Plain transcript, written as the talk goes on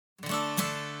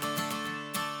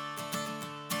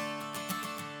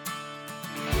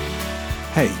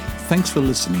Hey, thanks for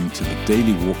listening to the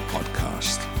Daily Walk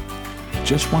podcast.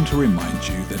 Just want to remind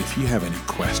you that if you have any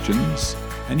questions,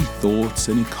 any thoughts,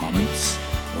 any comments,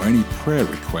 or any prayer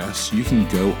requests, you can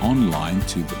go online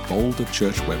to the Boulder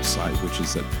Church website, which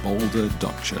is at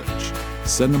boulder.church.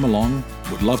 Send them along.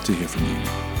 Would love to hear from you.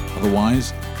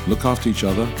 Otherwise, look after each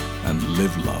other and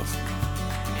live love.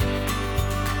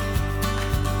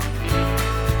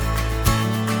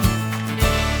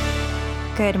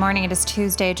 Good morning. It is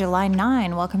Tuesday, July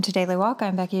 9. Welcome to Daily Walk.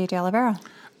 I'm Becky de Oliveira.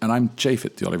 And I'm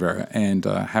Japhet de Oliveira, and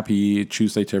happy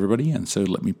Tuesday to everybody. And so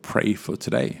let me pray for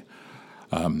today.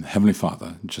 Heavenly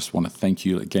Father, just want to thank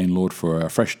you again, Lord, for a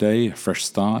fresh day, a fresh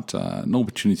start, an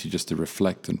opportunity just to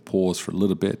reflect and pause for a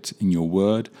little bit in your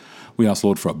word. We ask,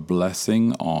 Lord, for a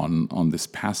blessing on this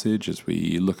passage as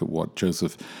we look at what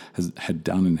Joseph had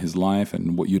done in his life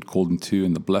and what you'd called him to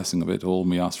and the blessing of it all.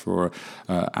 And we ask for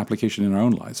application in our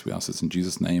own lives. We ask this in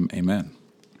Jesus' name. Amen.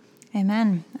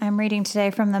 Amen. I'm reading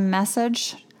today from the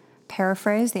Message,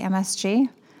 paraphrase, the MSG,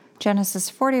 Genesis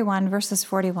 41, verses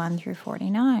 41 through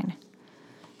 49.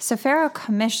 So Pharaoh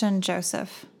commissioned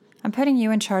Joseph, "I'm putting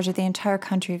you in charge of the entire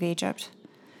country of Egypt."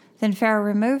 Then Pharaoh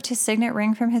removed his signet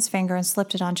ring from his finger and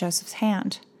slipped it on Joseph's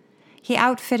hand. He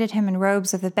outfitted him in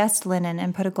robes of the best linen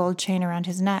and put a gold chain around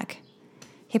his neck.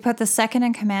 He put the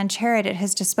second-in-command chariot at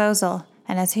his disposal,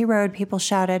 and as he rode, people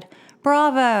shouted,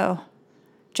 "Bravo!"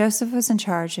 Joseph was in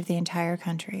charge of the entire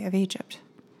country of Egypt.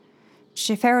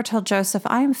 Pharaoh told Joseph,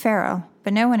 "I am Pharaoh,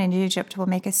 but no one in Egypt will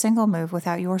make a single move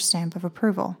without your stamp of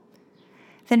approval."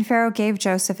 Then Pharaoh gave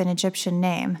Joseph an Egyptian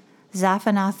name,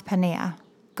 Zaphanath-Paneah.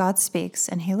 God speaks,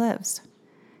 and he lives.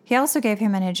 He also gave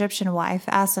him an Egyptian wife,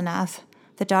 Asenath,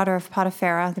 the daughter of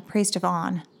Potiphera, the priest of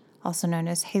On, also known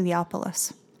as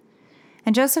Heliopolis.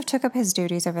 And Joseph took up his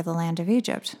duties over the land of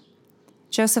Egypt.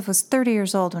 Joseph was 30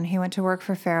 years old when he went to work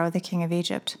for Pharaoh, the king of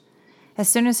Egypt. As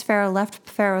soon as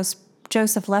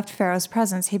Joseph left Pharaoh's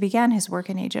presence, he began his work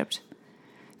in Egypt.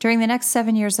 During the next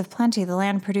 7 years of plenty, the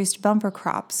land produced bumper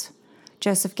crops.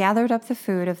 Joseph gathered up the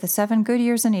food of the 7 good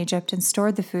years in Egypt and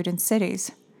stored the food in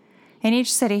cities. In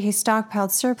each city, he stockpiled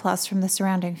surplus from the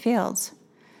surrounding fields.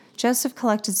 Joseph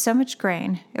collected so much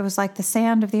grain, it was like the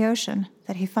sand of the ocean,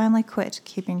 that he finally quit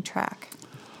keeping track.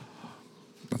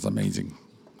 That's amazing.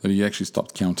 That he actually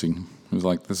stopped counting. He was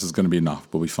like, this is going to be enough.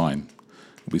 We'll be fine.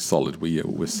 We'll be solid.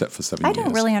 We're set for 7 years. I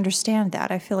don't really understand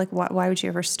that. I feel like why would you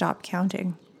ever stop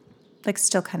counting? Like,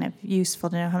 still kind of useful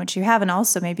to know how much you have, and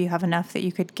also maybe you have enough that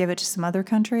you could give it to some other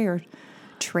country or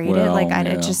trade it. Like,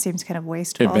 it just seems kind of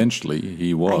wasteful. Eventually,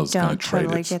 he was going to trade it. I don't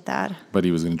totally get that. But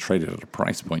he was going to trade it at a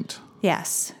price point.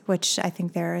 Yes, which I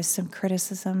think there is some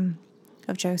criticism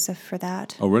of Joseph for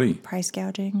that. Oh, really? Price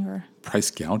gouging or...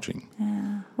 Price gouging?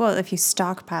 Yeah. Well, if you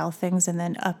stockpile things and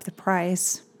then up the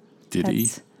price. Did he?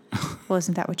 Well,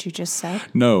 isn't that what you just said?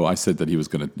 No, I said that he was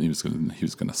going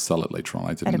to sell it later on.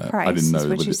 I didn't at a know. Price, I didn't know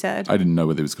what you said. I didn't know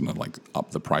whether he was going to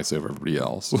up the price over everybody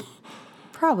else.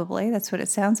 Probably. That's what it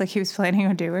sounds like he was planning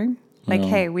on doing. Like,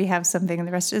 hey, we have something, and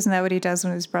the rest. Isn't that what he does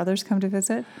when his brothers come to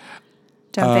visit?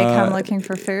 Don't they come looking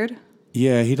for food?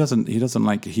 Yeah, he doesn't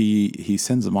he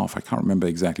sends them off. I can't remember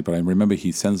exactly, but I remember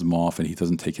he sends them off and he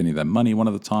doesn't take any of their money one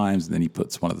of the times, and then he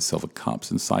puts one of the silver cups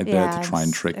inside there to try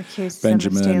and trick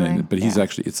Benjamin. But he's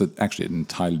it's actually an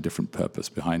entirely different purpose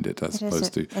behind it, as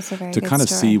opposed to kind of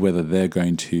see whether they're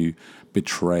going to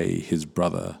betray his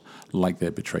brother like they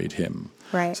betrayed him.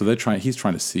 Right. So he's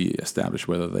trying to establish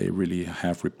whether they really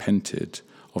have repented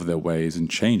of their ways and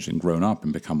changed and grown up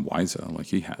and become wiser like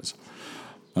he has.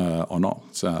 Or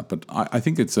not, but I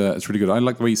think it's really good. I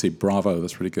like the way you say "bravo."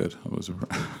 That's really good. It was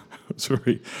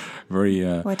very, very.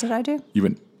 What did I do? You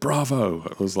went "bravo."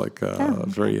 It was like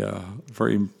very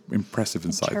impressive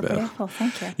inside there. Well,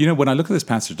 thank you. You know, when I look at this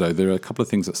passage, though, there are a couple of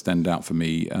things that stand out for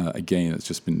me. Again, it's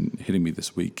just been hitting me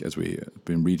this week as we've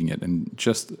been reading it, and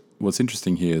just what's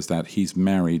interesting here is that he's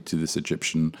married to this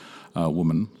Egyptian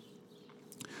woman.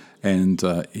 And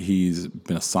he's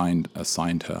been assigned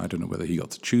her. I don't know whether he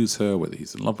got to choose her, whether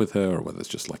he's in love with her, or whether it's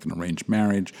just like an arranged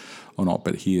marriage or not.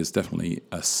 But he is definitely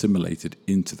assimilated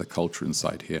into the culture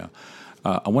inside here.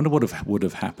 I wonder what would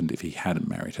have happened if he hadn't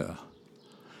married her.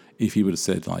 If he would have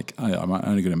said, like, I'm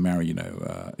only going to marry,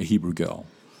 a Hebrew girl.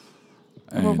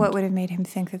 Well, what would have made him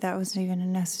think that wasn't even a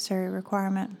necessary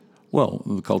requirement? Well,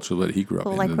 the culture that he grew up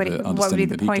in. Like, what would be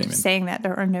the point of saying that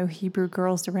there are no Hebrew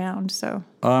girls around? So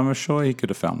I'm sure he could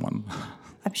have found one.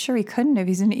 I'm sure he couldn't have.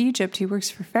 He's in Egypt. He works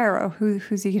for Pharaoh.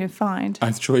 Who's he going to find?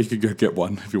 I'm sure he could go get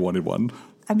one if he wanted one.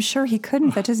 I'm sure he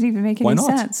couldn't. That doesn't even make any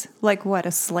sense. Like what,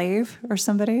 a slave or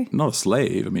somebody? Not a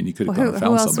slave. I mean, he could have gone and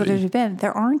found somebody. Who else would it have been?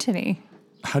 There aren't any.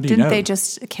 How do you know? Didn't they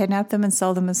just kidnap them and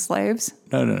sell them as slaves?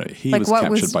 No. He was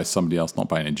captured by somebody else, not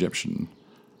by an Egyptian.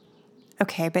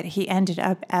 Okay, but he ended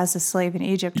up as a slave in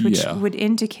Egypt, which Yeah. would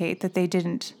indicate that they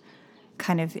didn't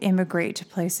kind of immigrate to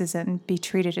places and be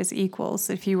treated as equals.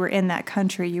 If you were in that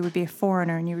country, you would be a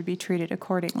foreigner and you would be treated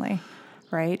accordingly,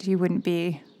 right? You wouldn't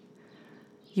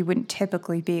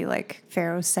typically be like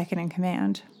Pharaoh's second in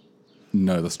command.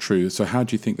 No, that's true. So how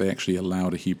do you think they actually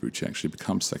allowed a Hebrew to actually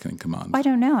become second in command? I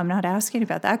don't know. I'm not asking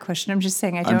about that question. I'm just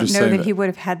saying I I'm don't just know saying that that he would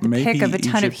have had the maybe pick of a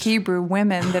ton of Egypt- Hebrew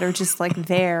women that are just like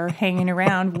there hanging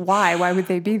around. Why? Why would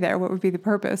they be there? What would be the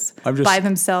purpose? I'm just- By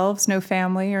themselves, no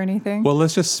family or anything? Well,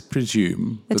 let's just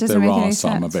presume that doesn't there make are any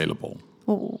some sense. available.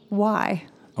 Well, why?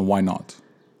 And why not?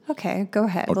 Okay, go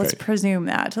ahead. Let's Okay. presume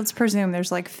that. Let's presume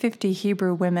there's like 50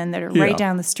 Hebrew women that are Yeah. right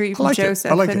down the street I from like it. I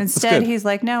Joseph. like and it. That's instead good. he's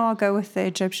like, no, I'll go with the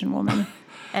Egyptian woman.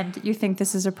 And you think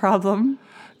this is a problem?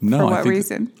 No, For I what think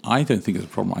reason? I don't think it's a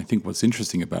problem. I think what's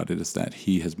interesting about it is that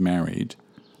he has married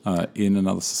in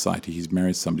another society. He's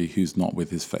married somebody who's not with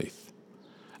his faith,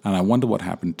 and I wonder what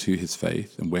happened to his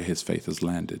faith and where his faith has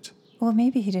landed. Well,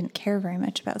 maybe he didn't care very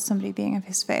much about somebody being of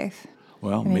his faith.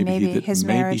 Well, I mean, maybe he did, his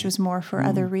maybe- marriage was more for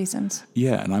other reasons.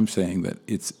 Yeah, and I'm saying that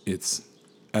it's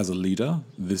as a leader,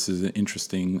 this is an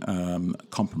interesting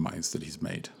compromise that he's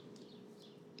made.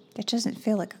 It doesn't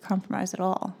feel like a compromise at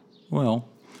all. Well,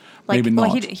 Like, maybe not.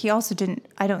 Well, he also didn't,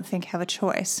 I don't think, have a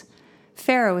choice.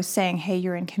 Pharaoh was saying, hey,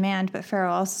 you're in command, but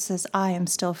Pharaoh also says, I am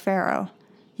still Pharaoh.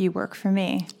 You work for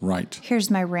me. Right. Here's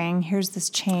my ring, here's this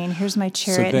chain, here's my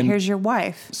chariot, and here's your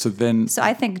wife. So then, So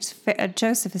I think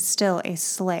Joseph is still a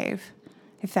slave,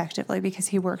 effectively, because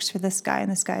he works for this guy,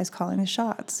 and this guy is calling the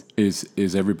shots.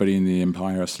 is everybody in the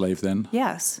empire a slave then?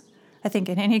 Yes. I think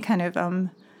in any kind of,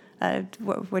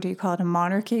 what do you call it, a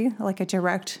monarchy, like a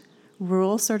direct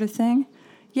rule sort of thing.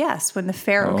 Yes, when the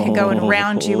Pharaoh can go and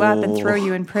round you up and throw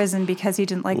you in prison because he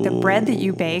didn't like the bread that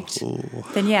you baked,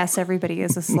 then yes, everybody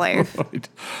is a slave. Right.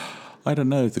 I don't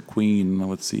know if the Queen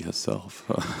would see herself.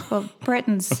 Well,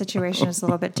 Britain's situation is a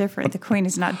little bit different. The Queen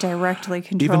is not directly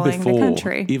even controlling before, the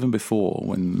country. even before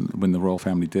when the royal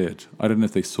family did, I don't know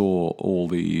if they saw all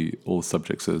the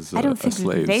subjects as, I don't as think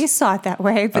slaves. they saw it that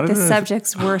way, but the don't know if-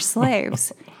 subjects were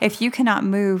slaves. If you cannot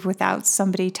move without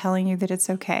somebody telling you that it's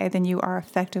okay, then you are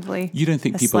effectively You don't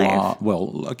think a people slave. are,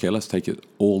 well, okay, let's take it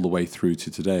all the way through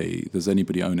to today. Does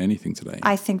anybody own anything today?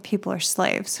 I think people are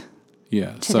slaves.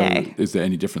 Yeah. today. So is there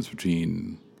any difference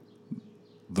between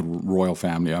the royal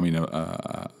family, I mean,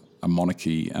 a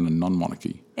monarchy and a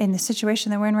non-monarchy? In the situation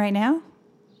that we're in right now,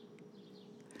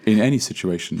 In any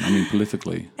situation, I mean,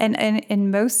 politically. and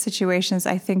in most situations,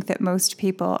 I think that most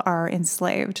people are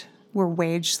enslaved. We're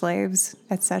wage slaves,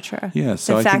 etc. Yeah,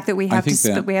 so the I fact think- that we I have to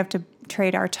think that- we have to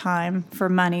trade our time for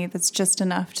money that's just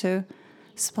enough to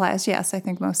supply us. Yes, I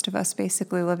think most of us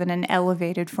basically live in an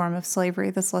elevated form of slavery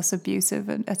that's less abusive,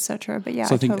 and etc. But yeah,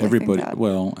 So I think totally everybody, that.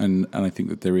 well, and I think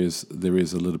that there is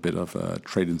a little bit of a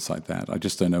trade inside that. I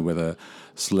just don't know whether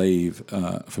slave,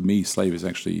 for me, slave is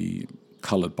actually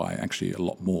colored by actually a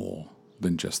lot more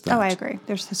than just that. Oh, I agree.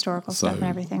 There's historical stuff and So,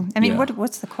 everything. I mean, yeah.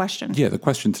 what's the question? Yeah, the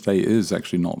question today is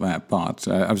actually not that, but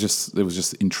it was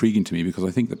just intriguing to me because I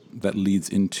think that leads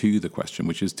into the question,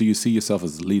 which is, do you see yourself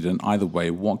as a leader? And either way,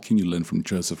 what can you learn from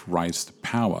Joseph's rise to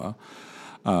power?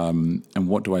 And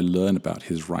what do I learn about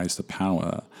his rise to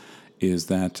power? Is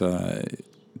that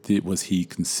was he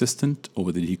consistent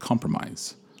or did he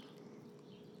compromise?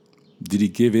 Did he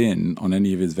give in on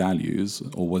any of his values,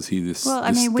 or was he this? Well, I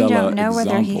this mean, we stellar don't know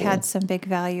whether he example? had some big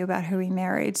value about who he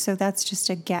married, so that's just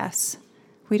a guess.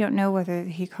 We don't know whether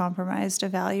he compromised a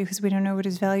value because we don't know what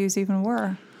his values even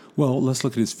were. Well, let's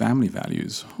look at his family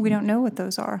values. We don't know what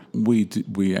those are.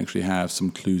 We actually have some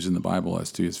clues in the Bible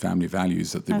as to his family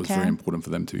values, that it was Okay. very important for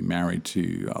them to be married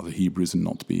to other Hebrews and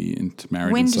not to be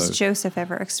intermarried. When and does so Joseph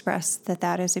ever express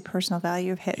that is a personal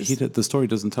value of his? the story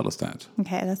doesn't tell us that.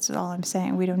 Okay, that's all I'm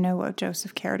saying. We don't know what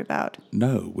Joseph cared about.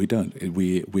 No, we don't.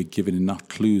 We're given enough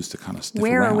clues to kind of sniff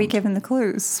Where around. are we given the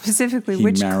clues? Specifically, He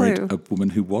which married clue? a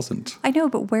woman who wasn't. I know,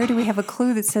 but where do we have a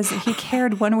clue that says that he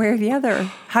cared one way or the other?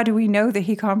 How do we know that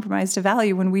he compromised a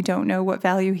value when we don't know what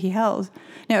value he held?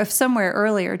 Now, if somewhere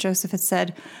earlier Joseph had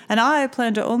said, and I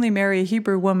plan to only marry a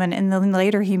Hebrew woman, and then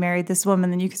later he married this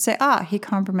woman, then you could say, he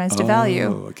compromised a value.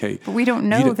 Oh, okay. But we don't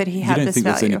know that he had You don't this think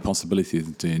there's value. any possibility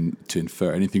to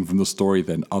infer anything from the story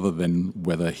then, other than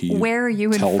whether he Where are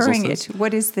you tells us inferring this? it?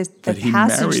 What is the That he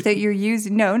passage married- that you're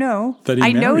using? No. That he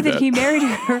I know married that her. he married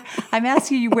her. I'm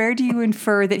asking you, where do you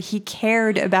infer that he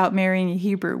cared about marrying a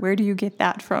Hebrew? Where do you get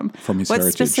that from? From his what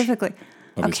heritage specifically?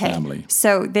 of his family.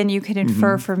 So then you could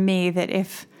infer for me that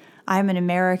if I'm an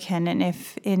American, and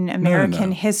if in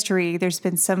American history there's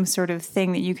been some sort of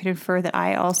thing that you could infer that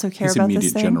I also care his about this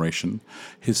immediate thing. generation,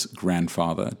 his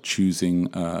grandfather choosing.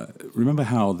 Remember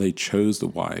how they chose the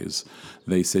wives?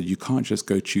 They said you can't just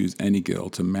go choose any girl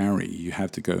to marry. You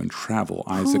have to go and travel.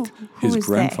 Isaac, who his is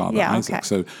grandfather, they? Yeah, Isaac. okay.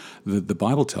 So the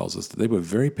Bible tells us that they were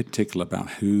very particular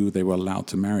about who they were allowed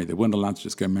to marry. They weren't allowed to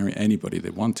just go marry anybody they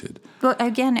wanted. But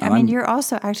again, I mean, you're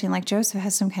also acting like Joseph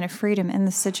has some kind of freedom in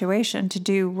this situation to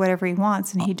do whatever he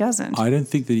wants, and he doesn't. I don't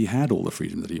think that he had all the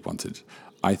freedom that he wanted.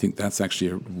 I think that's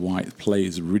actually why it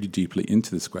plays really deeply into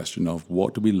this question of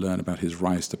what do we learn about his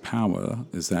rise to power,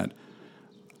 is that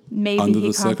Maybe under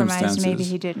he the compromised, maybe circumstances,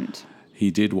 he didn't. he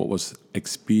did what was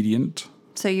expedient.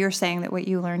 So you're saying that what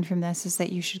you learned from this is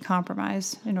that you should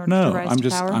compromise in order No, to rise to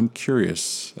power? I'm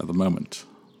curious at the moment.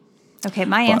 Okay,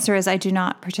 my answer is I do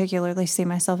not particularly see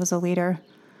myself as a leader.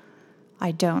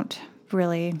 I don't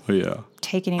really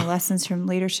take any lessons from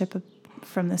leadership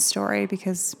from this story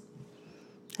because,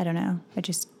 I don't know, I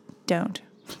just don't.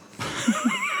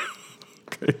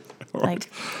 Okay. All right.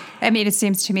 I mean, it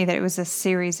seems to me that it was a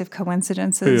series of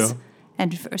coincidences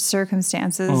and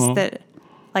circumstances that,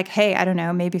 like, hey, I don't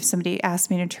know, maybe if somebody asked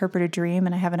me to interpret a dream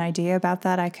and I have an idea about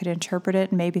that, I could interpret it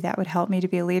and maybe that would help me to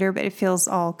be a leader, but it feels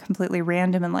all completely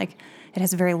random and like it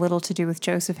has very little to do with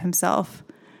Joseph himself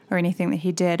or anything that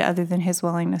he did other than his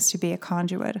willingness to be a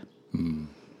conduit.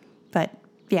 But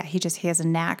yeah, he has a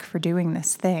knack for doing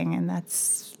this thing, and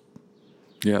that's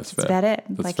fair. about it.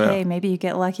 That's like, fair. hey, maybe you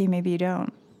get lucky, maybe you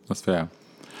don't. That's fair.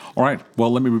 All right.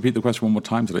 Well, let me repeat the question one more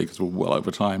time today because we're well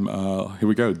over time. Here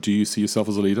we go. Do you see yourself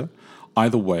as a leader?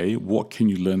 Either way, what can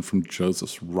you learn from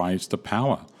Joseph's rise to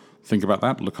power? Think about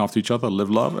that. Look after each other, live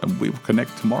love, and we will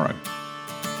connect tomorrow.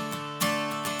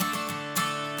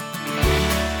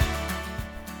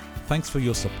 Thanks for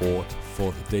your support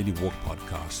for the Daily Walk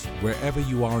podcast. Wherever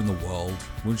you are in the world,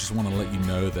 we just want to let you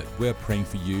know that we're praying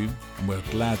for you, and we're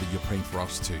glad that you're praying for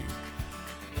us too.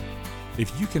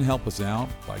 If you can help us out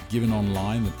by giving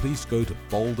online, then please go to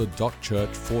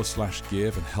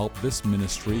boulder.church/give and help this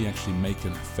ministry actually make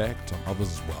an effect on others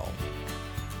as well.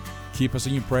 Keep us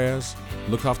in your prayers,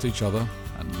 look after each other,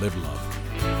 and live love.